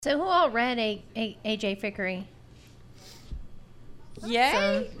So who all read A.J. Fickery?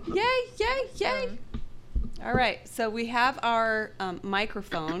 Yay! Yay! All right, so we have our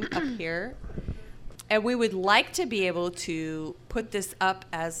microphone up here, and we would like to be able to put this up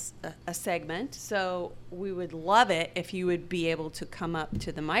as a segment. So we would love it if you would be able to come up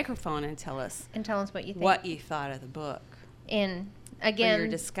to the microphone and tell us what you think. What you thought of the book. And again, for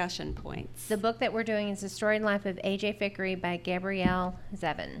your discussion points. The book that we're doing is The Storied Life of A.J. Fickery by Gabrielle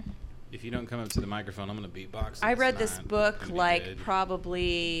Zevin. If you don't come up to the microphone, I'm going to beatbox. I read this book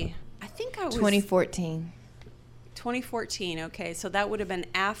probably, I think I was... 2014. 2014, okay. So that would have been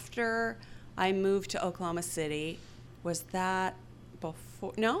after I moved to Oklahoma City. Was that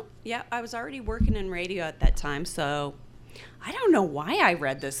before? No? Yeah, I was already working in radio at that time, so I don't know why I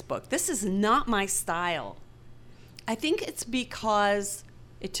read this book. This is not my style. I think it's because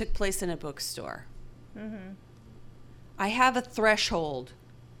it took place in a bookstore. Mm-hmm. I have a threshold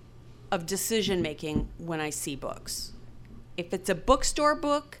of decision-making when I see books. If it's a bookstore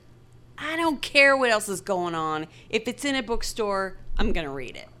book, I don't care what else is going on. If it's in a bookstore, I'm going to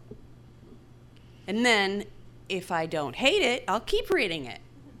read it. And then, if I don't hate it, I'll keep reading it.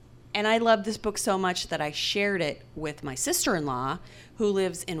 And I love this book so much that I shared it with my sister-in-law, who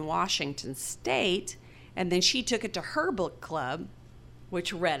lives in Washington State, and then she took it to her book club,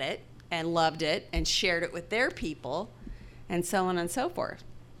 which read it and loved it and shared it with their people, and so on and so forth.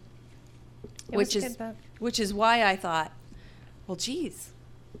 Which is why I thought, well, geez,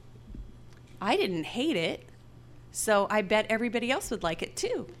 I didn't hate it, so I bet everybody else would like it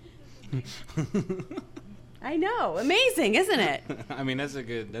too. I know, amazing, isn't it? I mean, that's a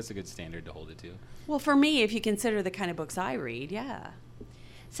good standard to hold it to. Well, for me, if you consider the kind of books I read, yeah.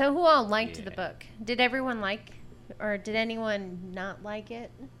 So who all liked the book? Did everyone like, or did anyone not like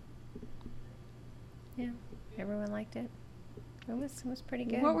it? Yeah, everyone liked it. It was pretty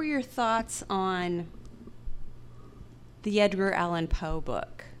good. What were your thoughts on the Edgar Allan Poe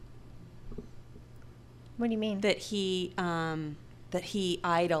book? What do you mean? That he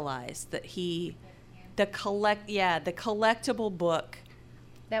idolized, the collectible book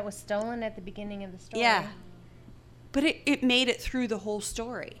that was stolen at the beginning of the story. Yeah, but it made it through the whole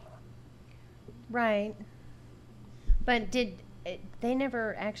story. Right, but they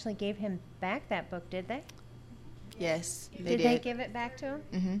never actually gave him back that book, did they? Yes, they did. Did they give it back to him?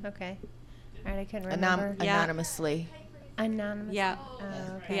 Mm-hmm. Okay. All right, I couldn't remember. Anonymously. Anonymous? Yeah.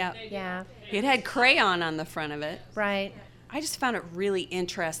 Okay. Yeah. It had crayon on the front of it. Right. I just found it really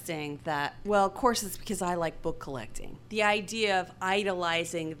interesting that, well, of course it's because I like book collecting. The idea of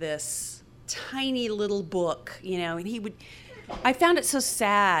idolizing this tiny little book, and I found it so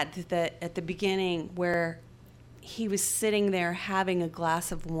sad that at the beginning where he was sitting there having a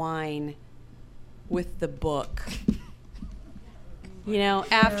glass of wine with the book.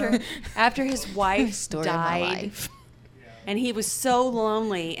 After his wife died, and he was so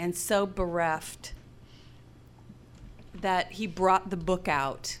lonely and so bereft that he brought the book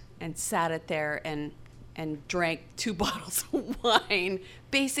out and sat it there and drank 2 bottles of wine,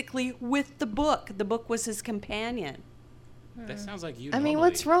 basically with the book. The book was his companion. That sounds like you. I mean,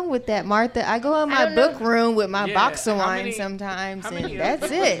 what's wrong with that, Martha? I go in my book room with my box of wine sometimes, and that's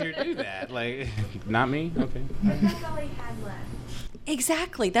it. Do that? Like, not me. Okay. That's all he had left.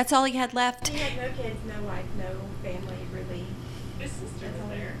 Exactly. That's all he had left. He had no kids, no wife, no family, really. His sister was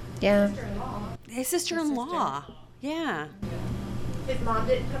there. Yeah. His sister-in-law. Yeah. His mom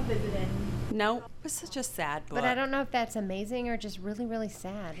didn't come visit him. No, it was such a sad book. But I don't know if that's amazing or just really, really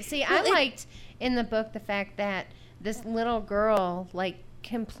sad. See, I liked in the book the fact that this little girl,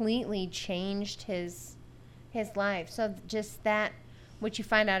 completely changed his life. So just that, what you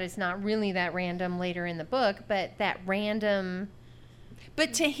find out is not really that random later in the book, but that random.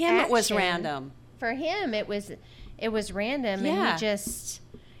 But to him, it was random. For him, it was random, and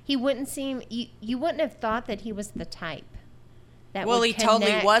he wouldn't seem. You wouldn't have thought that he was the type. He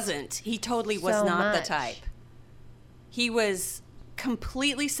totally wasn't. He totally was not the type. He was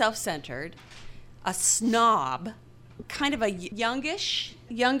completely self-centered, a snob, kind of a youngish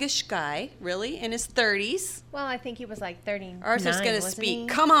guy, really, in his 30s. Well, I think he was like 39. Arthur's going to speak. He?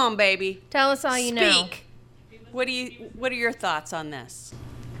 Come on, baby. Tell us all you know. Speak. What are your thoughts on this?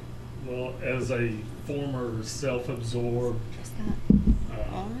 Well, as a former self-absorbed,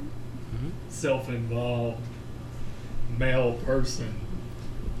 self-involved male person,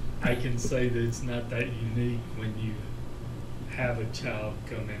 I can say that it's not that unique when you have a child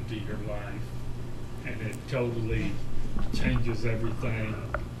come into your life, and it totally changes everything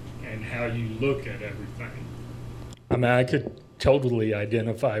and how you look at everything. I mean, I could totally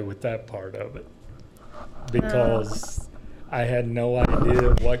identify with that part of it, because I had no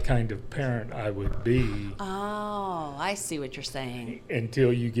idea what kind of parent I would be Oh, I see what you're saying.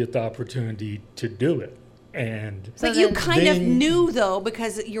 until you get the opportunity to do it. And But you then- kind of Then- knew, though,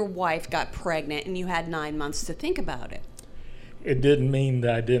 because your wife got pregnant and you had 9 months to think about it. it didn't mean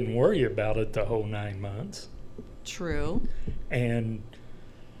that I didn't worry about it the whole 9 months. True. And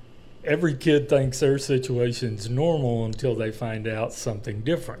every kid thinks their situation's normal until they find out something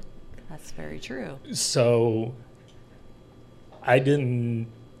different. That's very true. So I didn't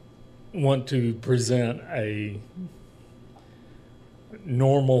want to present a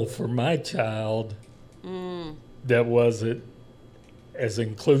normal for my child that wasn't as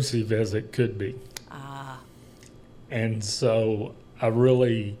inclusive as it could be. Ah. And so I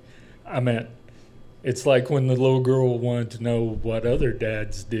meant, it's like when the little girl wanted to know what other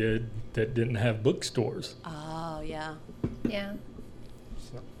dads did that didn't have bookstores. Oh, yeah. Yeah.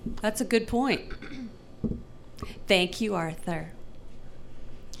 That's a good point. Thank you, Arthur.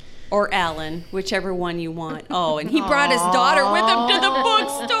 Or Alan, whichever one you want. Oh, and he brought his daughter with him to the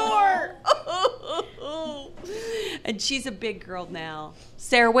bookstore. And she's a big girl now.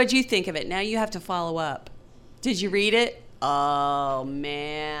 Sarah, what'd you think of it? Now you have to follow up. Did you read it? Oh,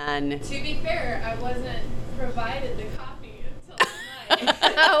 man. To be fair, I wasn't provided the copy until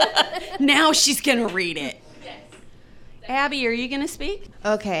tonight. Now she's going to read it. Yes. Abby, are you going to speak?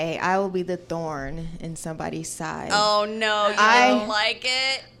 Okay, I will be the thorn in somebody's side. Oh, no, you I- don't like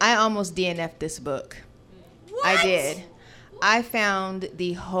it? I almost DNF'd this book. What? I did. I found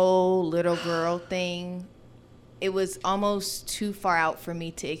the whole little girl thing, it was almost too far out for me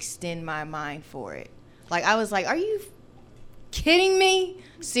to extend my mind for it. Like, I was like, are you kidding me?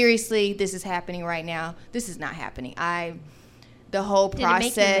 Seriously, this is happening right now. This is not happening. The whole Did it make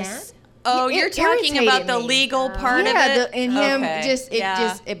you process. Oh, It you're talking about irritated the me. legal part Yeah, of it? and him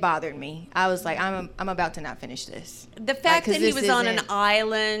Okay, it bothered me. I was like, I'm about to not finish this. The fact 'cause that he this was on an isn't-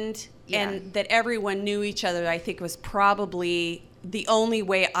 island Yeah. and that everyone knew each other, I think was probably the only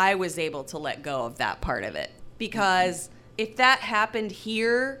way I was able to let go of that part of it. Because if that happened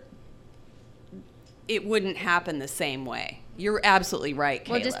here, it wouldn't happen the same way. You're absolutely right, Kayla.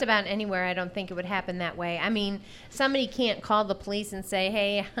 Well, just about anywhere, I don't think it would happen that way. I mean, somebody can't call the police and say,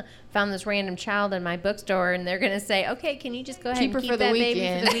 hey, found this random child in my bookstore, and they're going to say, okay, can you just go ahead Keep her and keep for the that baby for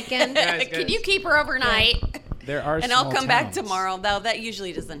weekend." the weekend? Guys, Can guys. you keep her overnight? There are And I'll small come back towns. tomorrow. Though that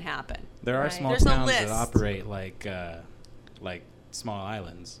usually doesn't happen. There are Right. small There's a towns list. that operate like small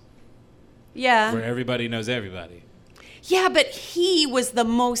islands Yeah. where everybody knows everybody. Yeah, but he was the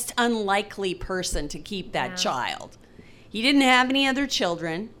most unlikely person to keep that Yeah. child. He didn't have any other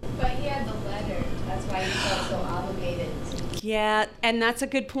children. But he had the letter. That's why he felt so obligated. Yeah, and that's a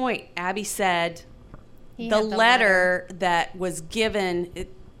good point. Abby said He the had letter that was given,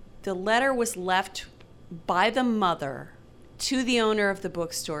 the letter was left by the mother to the owner of the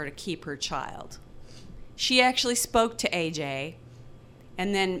bookstore to keep her child. She actually spoke to AJ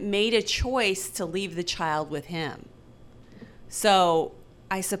and then made a choice to leave the child with him. So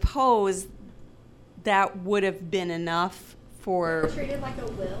I suppose that would have been enough for Treated like a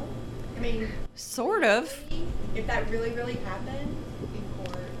will. I mean, sort of. if that really, really happened in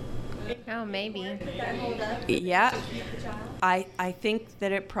court, Oh, maybe. could that hold up? Yeah, Keep the child? I think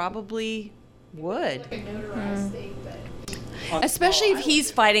that it probably would. Like a notarized thing, but Especially if he's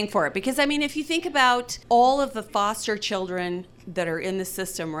fighting for it. Because, I mean, if you think about all of the foster children that are in the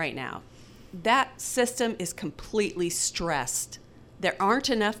system right now, that system is completely stressed. There aren't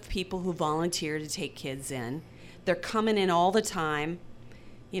enough people who volunteer to take kids in. They're coming in all the time.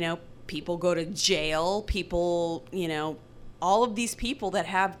 You know, people go to jail. People, you know, all of these people that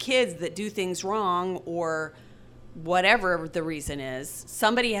have kids that do things wrong or whatever the reason is,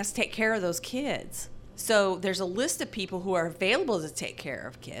 somebody has to take care of those kids. So there's a list of people who are available to take care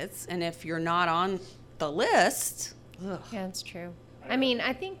of kids. And if you're not on the list, ugh. Yeah, that's true. I mean,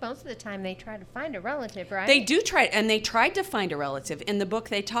 I think most of the time they try to find a relative, right? They do try, and they tried to find a relative. In the book,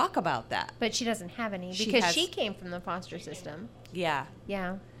 they talk about that. But she doesn't have any She because has- she came from the foster system. Yeah.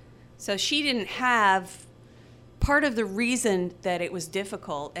 Yeah. So she didn't have part of the reason that it was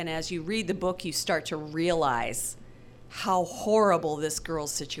difficult. And as you read the book, you start to realize how horrible this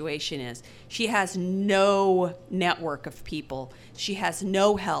girl's situation is. She has no network of people. She has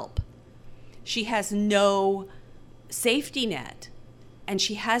no help. She has no safety net. And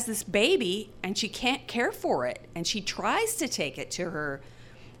she has this baby and she can't care for it. And she tries to take it to her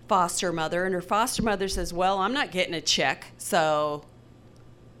foster mother. And her foster mother says, well, I'm not getting a check, so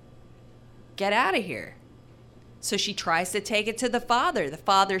get out of here. So she tries to take it to the father. The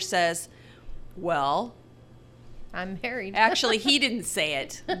father says, well, I'm married. actually, he didn't say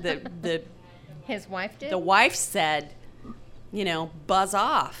it. The His wife did? wife said, buzz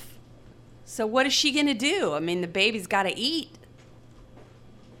off. So what is she going to do? I mean, the baby's got to eat.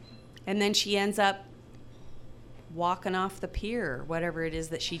 And then she ends up walking off the pier, whatever it is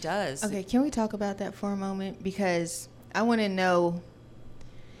that she does. Okay, can we talk about that for a moment? Because I want to know,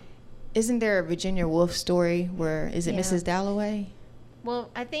 isn't there a Virginia Woolf story where, is it Mrs. Dalloway?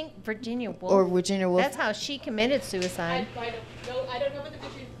 Well, I think Virginia Woolf. Or Virginia Woolf. That's how she committed suicide. I don't know about the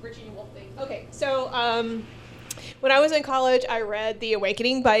Virginia Woolf thing. Okay, so when I was in college, I read The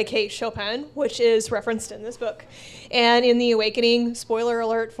Awakening by Kate Chopin, which is referenced in this book. And in The Awakening, spoiler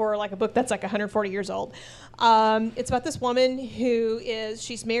alert for like a book that's like 140 years old, it's about this woman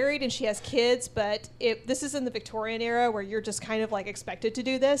she's married and she has kids, but this is in the Victorian era where you're just kind of like expected to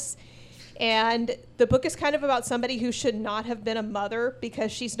do this. And the book is kind of about somebody who should not have been a mother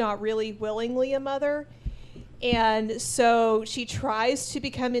because she's not really willingly a mother. And so she tries to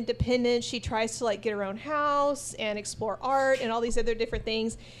become independent. She tries to like get her own house and explore art and all these other different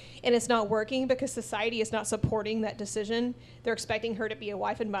things. And it's not working because society is not supporting that decision. They're expecting her to be a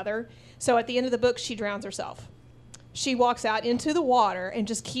wife and mother. So at the end of the book, she drowns herself. She walks out into the water and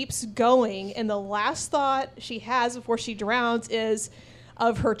just keeps going. And the last thought she has before she drowns is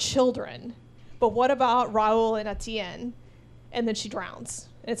of her children. But what about Raoul and Etienne? And then she drowns.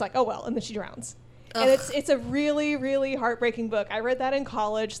 And it's like, oh, well, and then she drowns. Ugh. And it's a really, really heartbreaking book. I read that in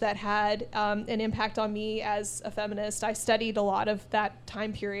college. That had an impact on me as a feminist. I studied a lot of that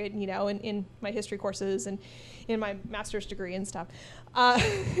time period, in my history courses and in my master's degree and stuff.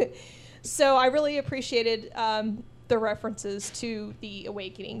 So I really appreciated the references to The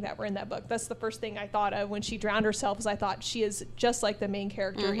Awakening that were in that book. That's the first thing I thought of when she drowned herself, is I thought she is just like the main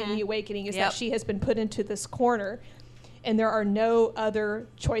character in The Awakening, is that she has been put into this corner and there are no other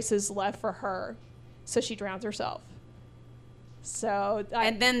choices left for her. So she drowns herself.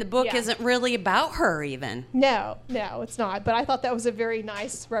 And then the book isn't really about her even. No, it's not. But I thought that was a very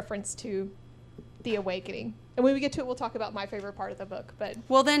nice reference to The Awakening. And when we get to it, we'll talk about my favorite part of the book. But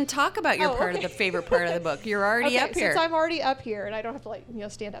well, then talk about your of the favorite part of the book. You're already up here. Since I'm already up here and I don't have to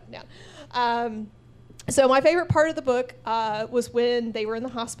stand up and down. So my favorite part of the book was when they were in the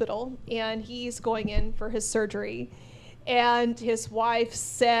hospital and he's going in for his surgery. And his wife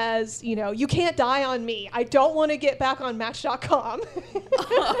says, you can't die on me. I don't want to get back on Match.com.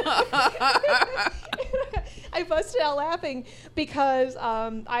 I busted out laughing because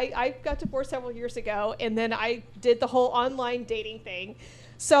I got divorced several years ago, and then I did the whole online dating thing.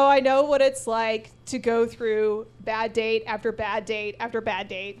 So I know what it's like to go through bad date after bad date after bad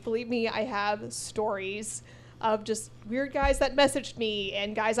date. Believe me, I have stories of just weird guys that messaged me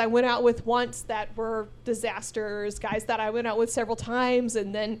and guys I went out with once that were disasters, guys that I went out with several times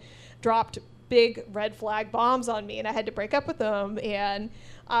and then dropped big red flag bombs on me and I had to break up with them. And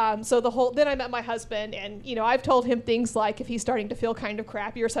then I met my husband and, I've told him things like if he's starting to feel kind of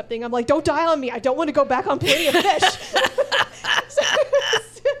crappy or something, I'm like, don't die on me. I don't want to go back on Plenty of Fish.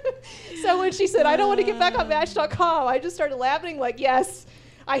 So when she said, I don't want to get back on Match.com, I just started laughing like, yes,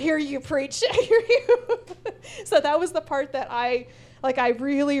 I hear you preach. I hear you. So that was the part that I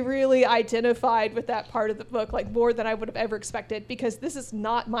really, really identified with that part of the book, like more than I would have ever expected, because this is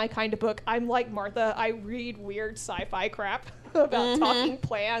not my kind of book. I'm like Martha. I read weird sci-fi crap about talking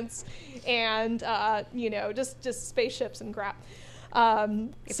plants and, just spaceships and crap.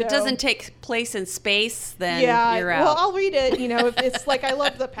 If it doesn't take place in space, then you're out. Well, I'll read it. If it's like I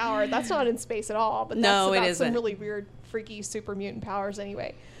Love the Power. That's not in space at all, but that's about some really weird, freaky, super mutant powers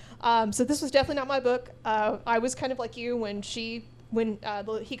anyway. So this was definitely not my book. I was kind of like you when he got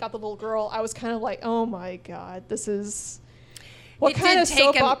the little girl. I was kind of like, oh my God, this is what kind of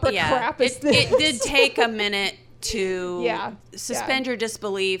soap opera crap is this? It did take a minute to suspend your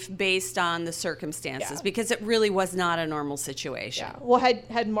disbelief based on the circumstances because it really was not a normal situation. Yeah. Well,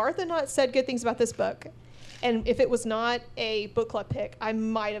 had Martha not said good things about this book, and if it was not a book club pick, I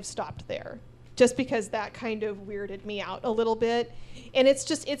might have stopped there, just because that kind of weirded me out a little bit. And it's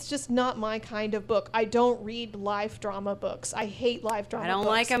just not my kind of book. I don't read life drama books. I hate life drama books. I don't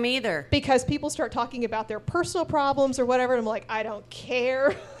like them either. Because people start talking about their personal problems or whatever, and I'm like, I don't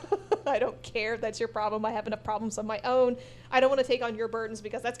care. I don't care if that's your problem. I have enough problems of my own. I don't want to take on your burdens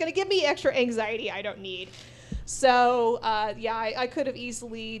because that's going to give me extra anxiety I don't need. So, I could have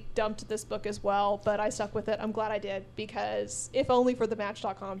easily dumped this book as well, but I stuck with it. I'm glad I did, because if only for the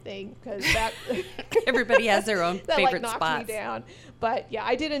Match.com thing, because that... Everybody has their own favorite spots. That knocked me down. But,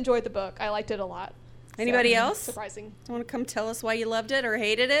 I did enjoy the book. I liked it a lot. Anybody else? Surprising. Want to come tell us why you loved it or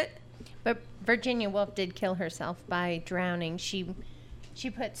hated it? But Virginia Woolf did kill herself by drowning. She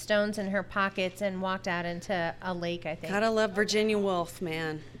put stones in her pockets and walked out into a lake, I think. Gotta love Virginia Woolf,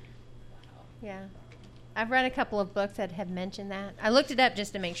 man. Yeah. I've read a couple of books that have mentioned that. I looked it up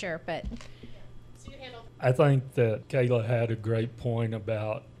just to make sure, but I think that Kayla had a great point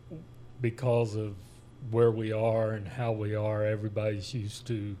about because of where we are and how we are, everybody's used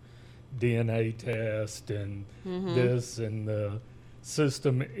to DNA test and this, and the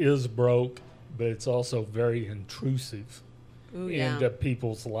system is broke, but it's also very intrusive Ooh, yeah. into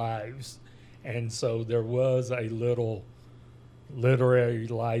people's lives. And so there was a little literary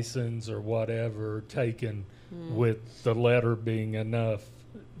license or whatever taken with the letter being enough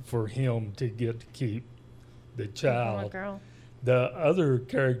for him to get to keep the little child. girl. The other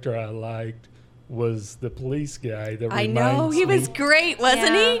character I liked was the police guy. That I know, he was great,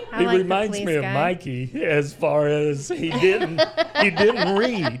 wasn't Yeah. he? I He like the reminds me police of guy. Mikey as far as he didn't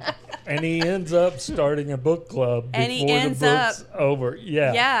read, and he ends up starting a book club And he before the ends book's over.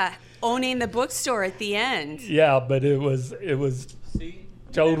 Yeah, Yeah, owning the bookstore at the end. yeah, but it was See?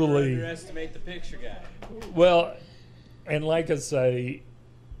 Totally. Never underestimate the picture guy. well, and like I say,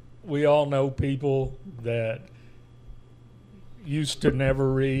 we all know people that used to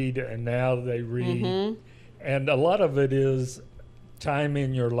never read and now they read, and a lot of it is time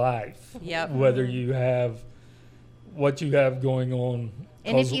in your life. Yep. Whether you have what you have going on.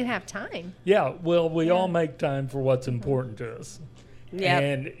 And if 'Cause- you have time. Yeah, well, we all make time for what's important to us. Yep.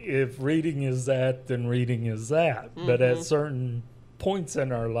 And if reading is that, then reading is that. But at certain points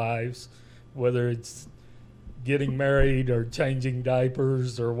in our lives, whether it's getting married or changing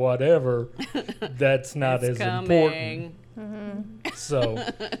diapers or whatever, that's not It's as coming. important. So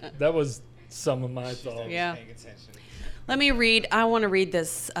that was some of my thoughts. Yeah. Paying attention. Let me read. I want to read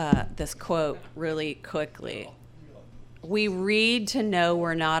this this quote really quickly. We read to know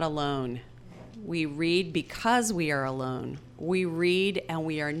we're not alone. We read because we are alone. We read and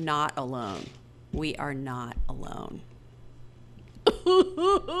we are not alone. We are not alone.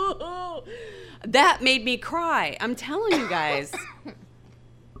 That made me cry. I'm telling you guys.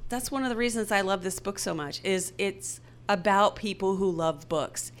 That's one of the reasons I love this book so much, is it's about people who love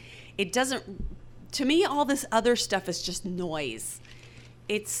books. It doesn't, to me, all this other stuff is just noise.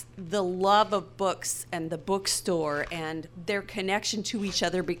 It's the love of books and the bookstore and their connection to each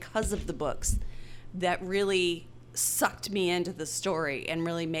other because of the books that really sucked me into the story and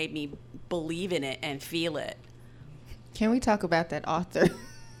really made me believe in it and feel it. Can we talk about that author?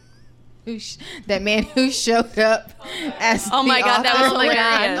 That man who showed up as Oh my the God, that was author? Oh my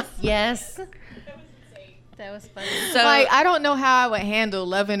hilarious. God. Yes. That was funny. So, Like, I don't know how I would handle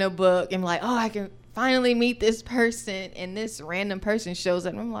loving a book and like, oh, I can finally meet this person, and this random person shows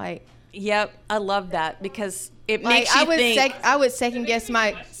up, and I'm like, yep, I love that because it like makes you think. I would second guess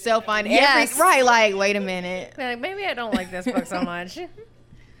myself on Yes. every right. Like, wait a minute. Like, maybe I don't like this book so much.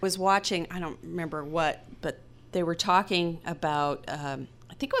 Was watching, I don't remember what, but they were talking about, I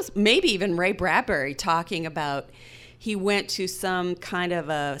think it was maybe even Ray Bradbury talking about, he went to some kind of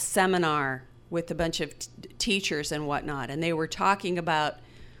a seminar with a bunch of teachers and whatnot, and they were talking about,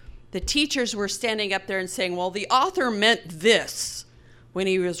 the teachers were standing up there and saying, well, the author meant this when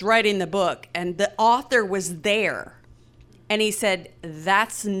he was writing the book, and the author was there. And he said,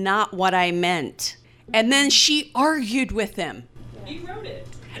 that's not what I meant. And then she argued with him. He wrote it.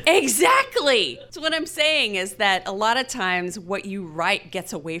 Exactly. So what I'm saying is that a lot of times what you write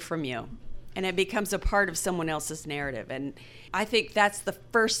gets away from you and it becomes a part of someone else's narrative. And I think that's the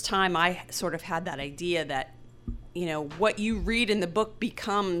first time I sort of had that idea that, you know, what you read in the book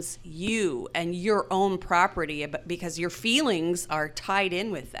becomes you and your own property because your feelings are tied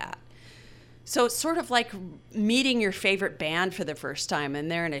in with that. So it's sort of like meeting your favorite band for the first time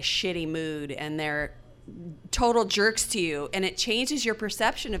and they're in a shitty mood and they're total jerks to you, and it changes your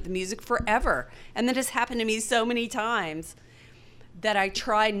perception of the music forever. And that has happened to me so many times that I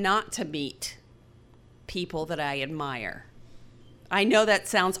try not to meet people that I admire. I know that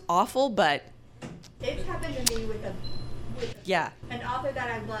sounds awful, but It's happened to me with yeah. an author that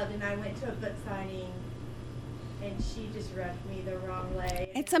I loved, and I went to a book signing, and she just rubbed me the wrong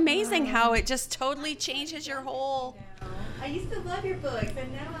way. It's amazing how it just totally changes your whole... I used to love your books,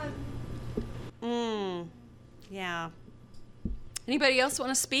 and now I'm... Yeah. Anybody else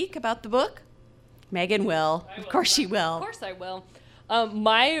want to speak about the book? Megan will. Of course she will. Of course I will.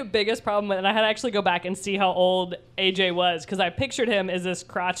 My biggest problem, and I had to actually go back and see how old AJ was, because I pictured him as this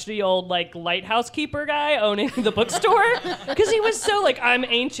crotchety old, like, lighthouse keeper guy owning the bookstore, because he was so, like, I'm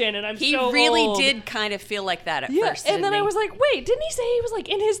ancient and I'm He so really old. did kind of feel like that at Yeah, first. and didn't then I he? was like, wait, didn't he say he was, like,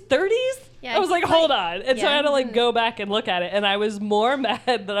 in his 30s? Yeah, I was like, he's hold like- on. And so I yeah, had to, he's like, in- go back and look at it, and I was more mad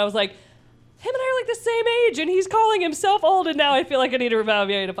that I was like, him and I are like the same age, and he's calling himself old, and now I feel like I need to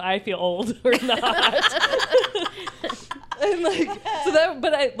evaluate if I feel old or not. And like, so that,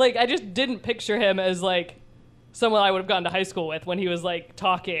 but I just didn't picture him as like someone I would have gone to high school with when he was like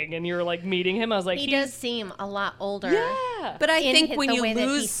talking and you were like meeting him. I was like, He does seem a lot older. yeah. But I in think when the you way that he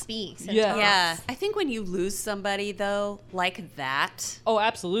lose, speaks and Yeah. talks. yeah, I think when you lose somebody though, like that, Oh,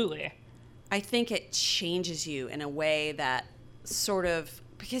 absolutely. I think it changes you in a way that sort of,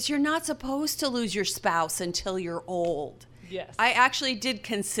 because you're not supposed to lose your spouse until you're old. Yes. I actually did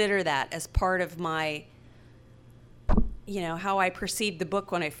consider that as part of my, how I perceived the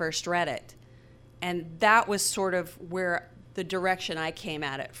book when I first read it. And that was sort of where the direction I came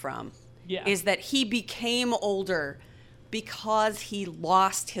at it from. Yeah. Is that he became older because he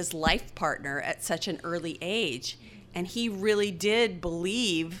lost his life partner at such an early age. And he really did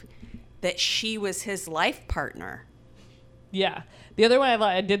believe that she was his life partner. Yeah. The other one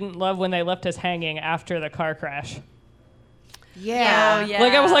I didn't love when they left us hanging after the car crash. Yeah. Oh, yeah.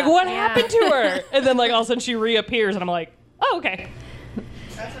 Like I was like, what Yeah. happened to her? And then like all of a sudden she reappears and I'm like, oh, okay.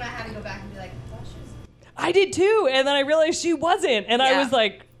 That's when I had to go back and be like, I thought she was. I did too. And then I realized she wasn't. And I Yeah. was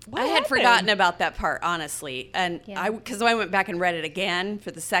like, what I had happened? forgotten about that part, honestly. And Yeah. because I went back and read it again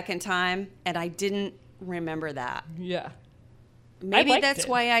for the second time, and I didn't remember that. Yeah. Maybe liked that's it.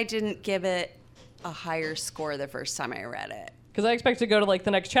 why I didn't give it a higher score the first time I read it. Because I expect to go to like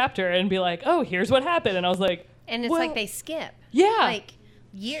the next chapter and be like, oh, here's what happened. And I was like, And it's well, like they skip. Yeah. Like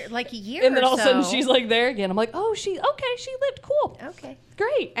a year and then or all of a sudden so. she's like there again. I'm like, oh, she lived. Cool. Okay.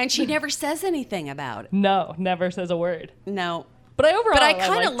 Great. And she never says anything about it. No, never says a word. No. But I overall, But I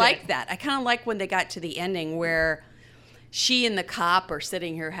kind of liked like that. I kind of like when they got to the ending where she and the cop are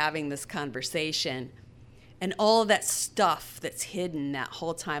sitting here having this conversation, and all of that stuff that's hidden that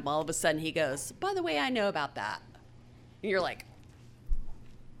whole time, all of a sudden he goes, by the way, I know about that. And you're like,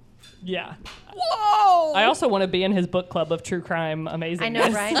 Yeah. whoa! I also want to be in his book club of true crime amazing. I know,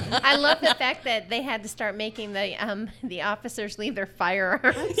 right? I love the fact that they had to start making the officers leave their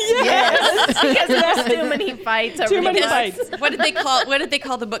firearms. Yes. Because there's too many fights over Too the many books. fights. What did they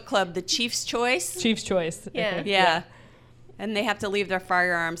call the book club? The Chief's Choice? Chief's choice. I Yeah. think. Yeah. And they have to leave their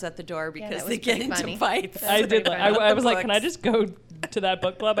firearms at the door because that they was get pretty into funny. fights. I did. funny. I was like, can I just go to that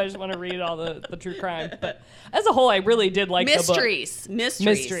book club? I just want to read all the true crime. But as a whole, I really did like the book. Mysteries.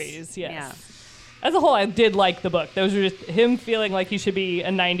 Mysteries, yes. Yeah. As a whole, I did like the book. Those were just him feeling like he should be a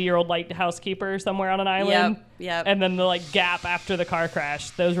 90-year-old lighthouse keeper somewhere on an island. Yep. And then the like gap after the car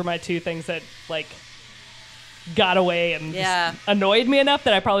crash. Those were my two things that like got away and Yeah. just annoyed me enough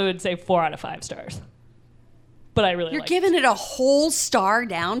that I probably would say 4 out of 5 stars. But I really You're liked giving it a whole star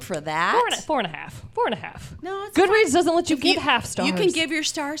down for that? 4.5. 4.5. No, it's Goodreads doesn't let you If give half stars. You can give your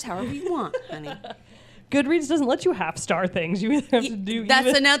stars however you want, honey. Goodreads doesn't let you half star things. You either have to do. That's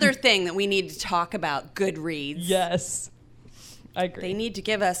even- another thing that we need to talk about, Goodreads. Yes, I agree. They need to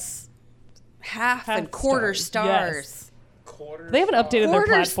give us half Half and quarter stars, stars. They haven't updated their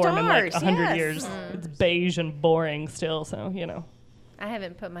Quarter platform in like stars, 100 yes. years. It's beige and boring still, so you know. I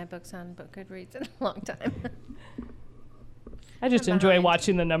haven't put my books on Goodreads in a long time. I just I'm enjoy behind.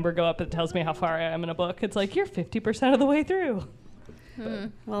 watching the number go up. It tells me how far I am in a book. It's like you're 50% of the way through.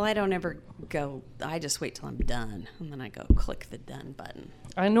 Well, I don't ever go, I just wait till I'm done. And then I go click the done button.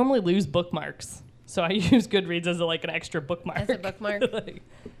 I normally lose bookmarks, so I use Goodreads as like an extra bookmark. As a bookmark? Like,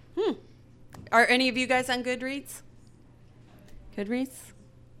 Are any of you guys on Goodreads? Goodreads?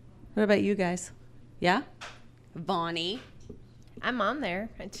 What about you guys? Yeah? Vonnie? I'm on there.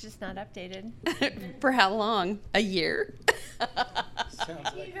 It's just not updated. For how long? A year? Sounds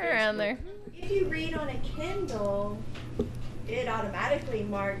like Around there. If you read on a Kindle, it automatically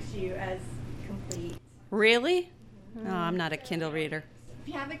marks you as complete. Really? No, I'm not a Kindle reader. If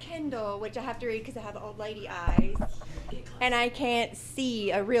you have a Kindle, which I have to read because I have old lady eyes, and I can't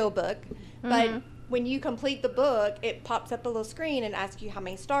see a real book, but when you complete the book, it pops up a little screen and asks you how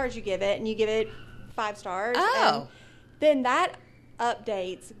many stars you give it, and you give it 5 stars. Oh. And then that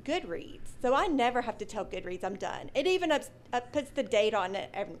updates Goodreads. So I never have to tell Goodreads I'm done. It even puts the date on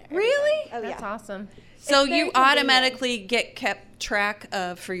it. Really? Oh, That's yeah. awesome. So It's very you convenient. automatically get kept track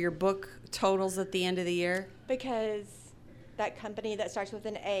of for your book totals at the end of the year? Because that company that starts with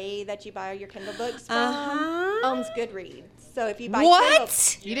an A that you buy your Kindle books from Uh-huh. owns Goodreads. So if you buy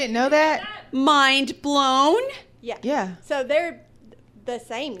What? You didn't know that? Mind blown? yeah. Yeah. So they're the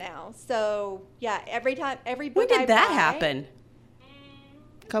same now. So yeah, every When book I did that buy- happen?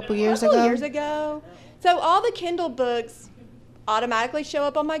 A couple years a couple ago. years ago. So all the Kindle books automatically show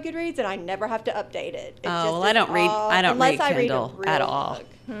up on my Goodreads, and I never have to update it. It Oh, just well, I is don't read- all- I don't unless read I Kindle read a at real all.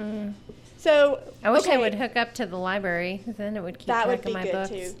 book. So I wish I okay, would hook up to the library. Then it would keep that track would be of my good books.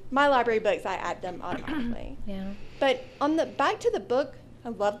 too. My library books, I add them automatically. Yeah. But on the back to the book, I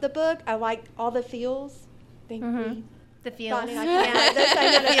love the book. I like all the feels. Think we The feels. Bonnie, I can't. Those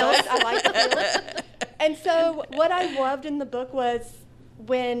kind of feels. I like the feels. And so what I loved in the book was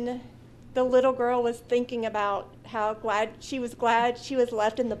when the little girl was thinking about how glad she was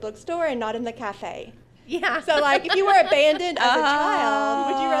left in the bookstore and not in the cafe. Yeah. So, like, if you were abandoned as a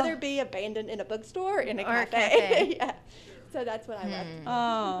child, would you rather be abandoned in a bookstore or in a Or a cafe? cafe. Yeah. So that's what I loved.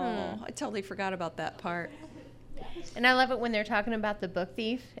 Oh, I totally forgot about that part. And I love it when they're talking about the book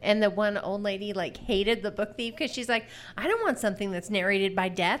thief, and the one old lady like hated the book thief because she's like, I don't want something that's narrated by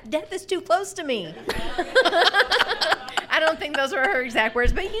death. Death is too close to me. I don't think those were her exact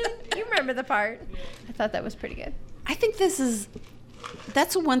words, but you remember the part. I thought that was pretty good. I think that's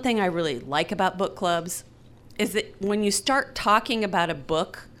the one thing I really like about book clubs is that when you start talking about a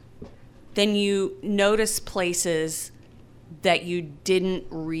book, then you notice places that you didn't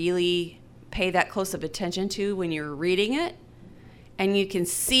really pay that close of attention to when you're reading it, and you can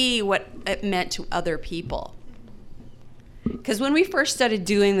see what it meant to other people. Because when we first started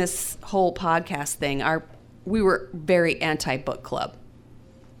doing this whole podcast thing, we were very anti-book club.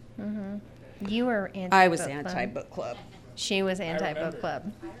 Mm-hmm. You were anti-book I was club. anti-book club. She was anti-book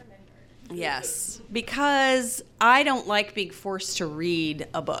club. Yes, because I don't like being forced to read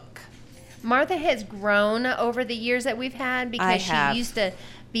a book. Martha has grown over the years that we've had because she used to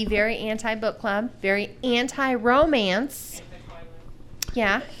be very anti-book club, very anti-romance.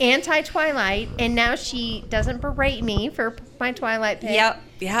 Yeah, anti-Twilight, and now she doesn't berate me for my Twilight pick.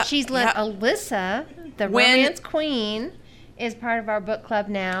 Yep. She's let Alyssa, the romance queen, is part of our book club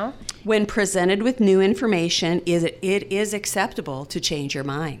now. When presented with new information, it is acceptable to change your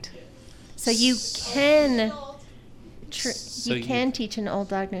mind. So you can you can teach an old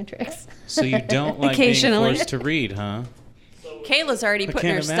dog new tricks. So you don't like being forced to read, huh? Kayla's already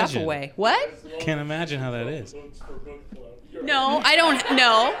putting her stuff away. What? Can't imagine how that is. No, I don't.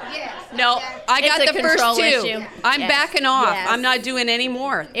 No, no. I got the first two. Issue. I'm backing off. Yes. I'm not doing any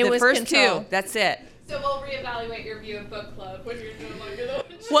more. It the was first control. two. That's it. So we'll reevaluate your view of book club when you're doing like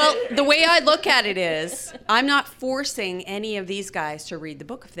Well, the way I look at it is, I'm not forcing any of these guys to read the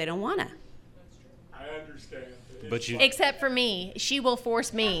book if they don't want to. I understand. But you, Except for me. She will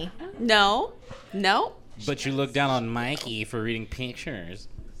force me. No. but you look down on Mikey for reading pictures.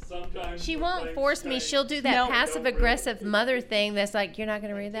 Sometimes She when won't things force me. change- She'll do that No. passive-aggressive mother thing that's like, you're not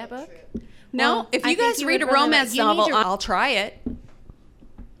going to read that book? No. Well, If I you think guys you read would a really romance like- you need novel, to-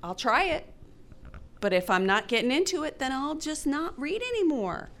 I'll try it. But if I'm not getting into it, then I'll just not read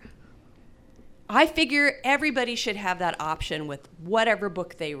anymore. I figure everybody should have that option with whatever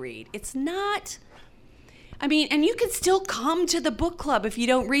book they read. It's not, and you can still come to the book club if you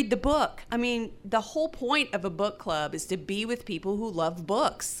don't read the book. The whole point of a book club is to be with people who love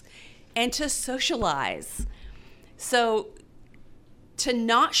books and to socialize. So to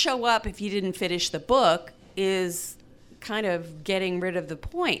not show up if you didn't finish the book is kind of getting rid of the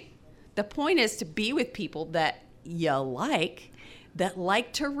point. The point is to be with people that you like, that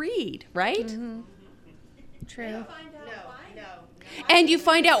like to read, right? Mm-hmm. True. And you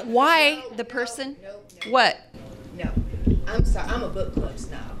find out why the person. What? No, I'm sorry. I'm a book club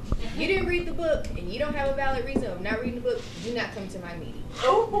snob. You didn't read the book, and you don't have a valid reason of not reading the book. Do not come to my meeting.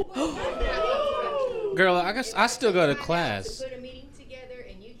 Girl, I still go to class. To put a meeting together,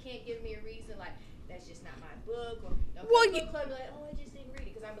 and you can't give me a reason like that's just not my book. Or Well, book club be like, oh, I just didn't read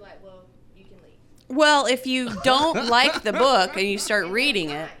it, because I'm like, well, you can leave. Well, if you don't like the book and you start reading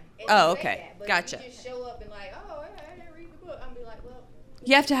it. Oh, okay. Gotcha. You just show up and like, oh, I didn't read the book. I'm be like, well.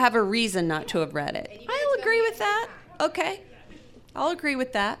 You have to have a reason not to have read it. I'll agree with that. Okay. I'll agree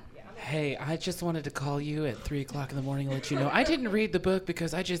with that. Hey, I just wanted to call you at 3 o'clock in the morning and let you know I didn't read the book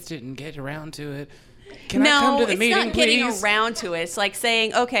because I just didn't get around to it. Can I come to the meeting, it's not getting please? around to it. It's like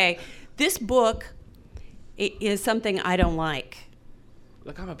saying, okay, this book is something I don't like.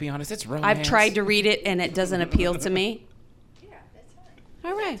 Look, I'm going to be honest, it's romance. I've tried to read it and it doesn't appeal to me. Yeah, that's fine.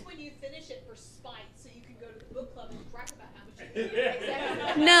 All right. That's when you finish it for spite, so you can go to the book club and brag about how much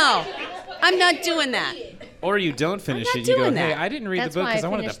you read. No, I'm not doing that. Or you don't finish not it. You go, doing hey, that. I didn't read That's the book why I because I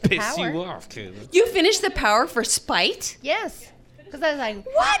wanted to finished The piss you Power. off, Kayla. You finished The Power for spite? Yes. Because I was like,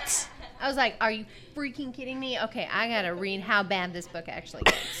 What? I was like, are you freaking kidding me? Okay, I got to read how bad this book actually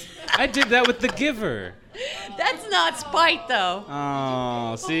gets. I did that with The Giver. That's not spite, though.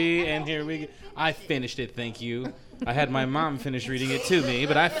 Oh, see? And here we go. I finished it, thank you. I had my mom finish reading it to me,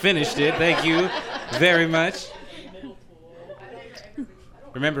 but I finished it. Thank you very much.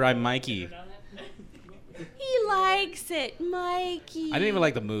 Remember, I'm Mikey. He likes it, Mikey. I didn't even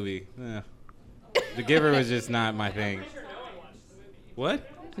like the movie. The Giver was just not my thing. What?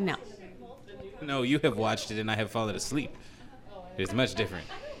 No. No, you have watched it and I have fallen asleep. It's much different.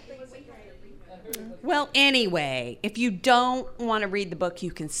 Well, anyway, if you don't want to read the book,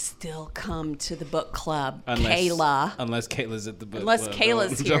 you can still come to the book club, Kayla. Unless Kayla's at the book Unless club.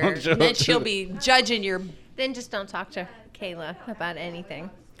 Kayla's here. Then she'll be judging your... Then just don't talk to Kayla about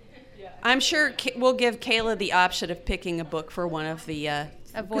anything. I'm sure we'll give Kayla the option of picking a book for one of the...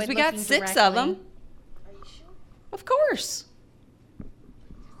 Because we got 6 of them. Of course.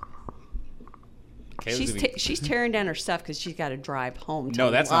 She's tearing down her stuff because she's got to drive home to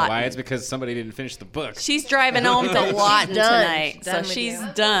No, that's Lawton. not why. It's because somebody didn't finish the book. She's driving home to Lawton done. tonight, She's so done with she's you.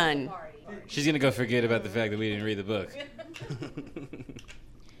 done. She's going to go forget about the fact that we didn't read the book.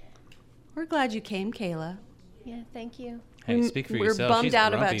 We're glad you came, Kayla. Yeah, thank you. Hey, speak for We're yourself. bummed She's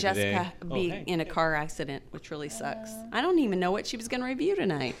out about grumpy Jessica today. being Oh, hey. in a car accident, which really sucks. I don't even know what she was going to review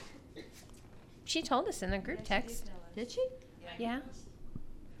tonight. She told us in the group text. Did she? Yeah.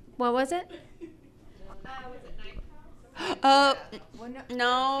 What was it?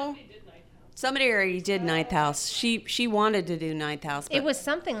 No. Somebody already did Ninth House. She wanted to do Ninth House. But It was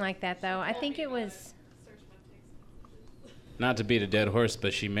something like that, though. I think it was. Not to beat a dead horse,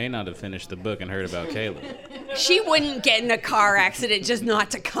 but she may not have finished the book and heard about Kayla. she wouldn't get in a car accident just not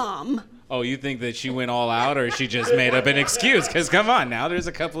to come. Oh, you think that she went all out or she just made up an excuse? Because come on now, there's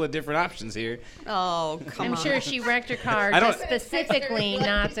a couple of different options here. Oh, come I'm on. sure she wrecked her car I don't- just specifically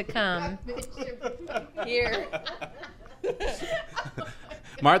not to come. Here.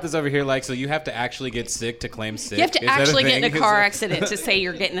 Martha's over here like, so you have to actually get sick to claim sick? You have to Is that actually get in a thing? car Is accident to say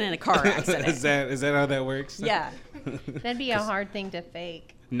you're getting in a car that- accident. is that how that works? Yeah. That'd be a hard thing to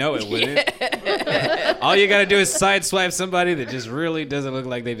fake. No, it wouldn't. All you got to do is sideswipe somebody that just really doesn't look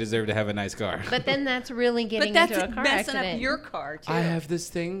like they deserve to have a nice car. But then that's really getting But that's into a car messing accident. up your car, too. I have this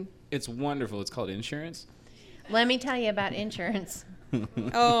thing. It's wonderful. It's called insurance. Let me tell you about insurance.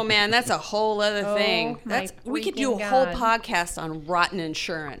 Oh, man, that's a whole other Oh, thing. my We could do a freaking whole God. podcast on rotten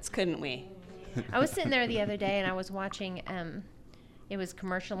insurance, couldn't we? I was sitting there the other day and I was watching. It was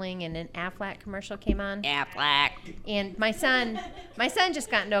commercialing and an Aflac commercial came on. Aflac. And my son just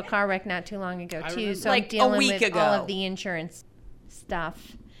got into a car wreck not too long ago too. remember. So Like I'm a dealing week with all ago. of the insurance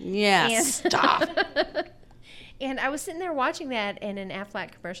stuff. Yeah, And- stop. And I was sitting there watching that, and an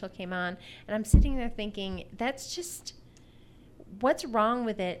Aflac commercial came on, and I'm sitting there thinking, that's just what's wrong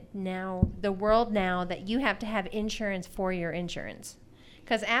with it now, the world now, that you have to have insurance for your insurance.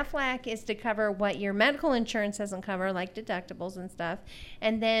 Because Aflac is to cover what your medical insurance doesn't cover, like deductibles and stuff.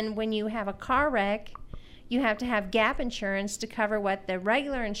 And then when you have a car wreck, you have to have gap insurance to cover what the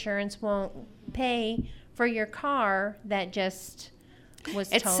regular insurance won't pay for your car that just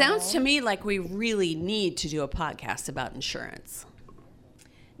was It totaled. sounds to me like we really need to do a podcast about insurance.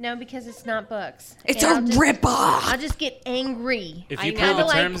 No, because it's not books. It's And a I'll just- ripoff. I'll just get angry. If I you know. pull the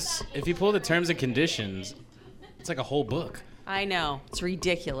Like- terms, if you pull the terms and conditions, it's like a whole book. I know. It's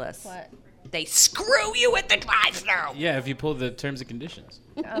ridiculous. What? They screw you at the drive-thru. Yeah, if you pull the terms and conditions,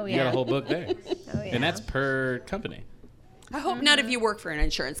 Oh you got yeah. a whole book there, Oh yeah. and that's per company. I hope none of you work for an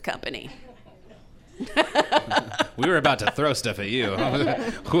insurance company. We were about to throw stuff at you.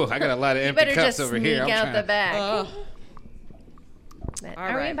 Whew, I got a lot of You empty better cups just over sneak here. I'm out trying the to- back. But All are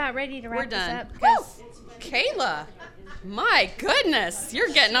we right. about ready to We're wrap this done. up? 'Cause Kayla, my goodness, you're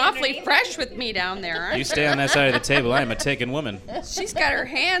getting awfully fresh with me down there, aren't You stay on that side of the table. I am a taken woman. you? She's got her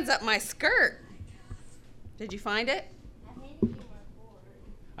hands up my skirt. Did you find it?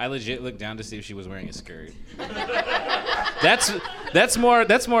 I legit looked down to see if she was wearing a skirt. That's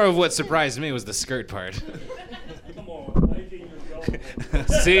more of what surprised me was the skirt part. Come on, make it your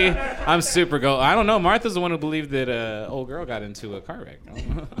goal. See, I'm super go. I don't know. Martha's the one who believed that old girl got into a car wreck.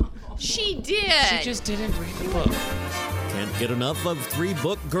 She did. She just didn't read the book. Can't get enough of Three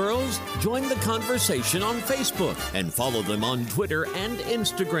Book Girls? Join the conversation on Facebook and follow them on Twitter and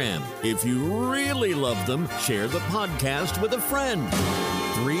Instagram. If you really love them, share the podcast with a friend.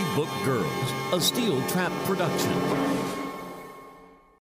 Three Book Girls, a Steel Trap production.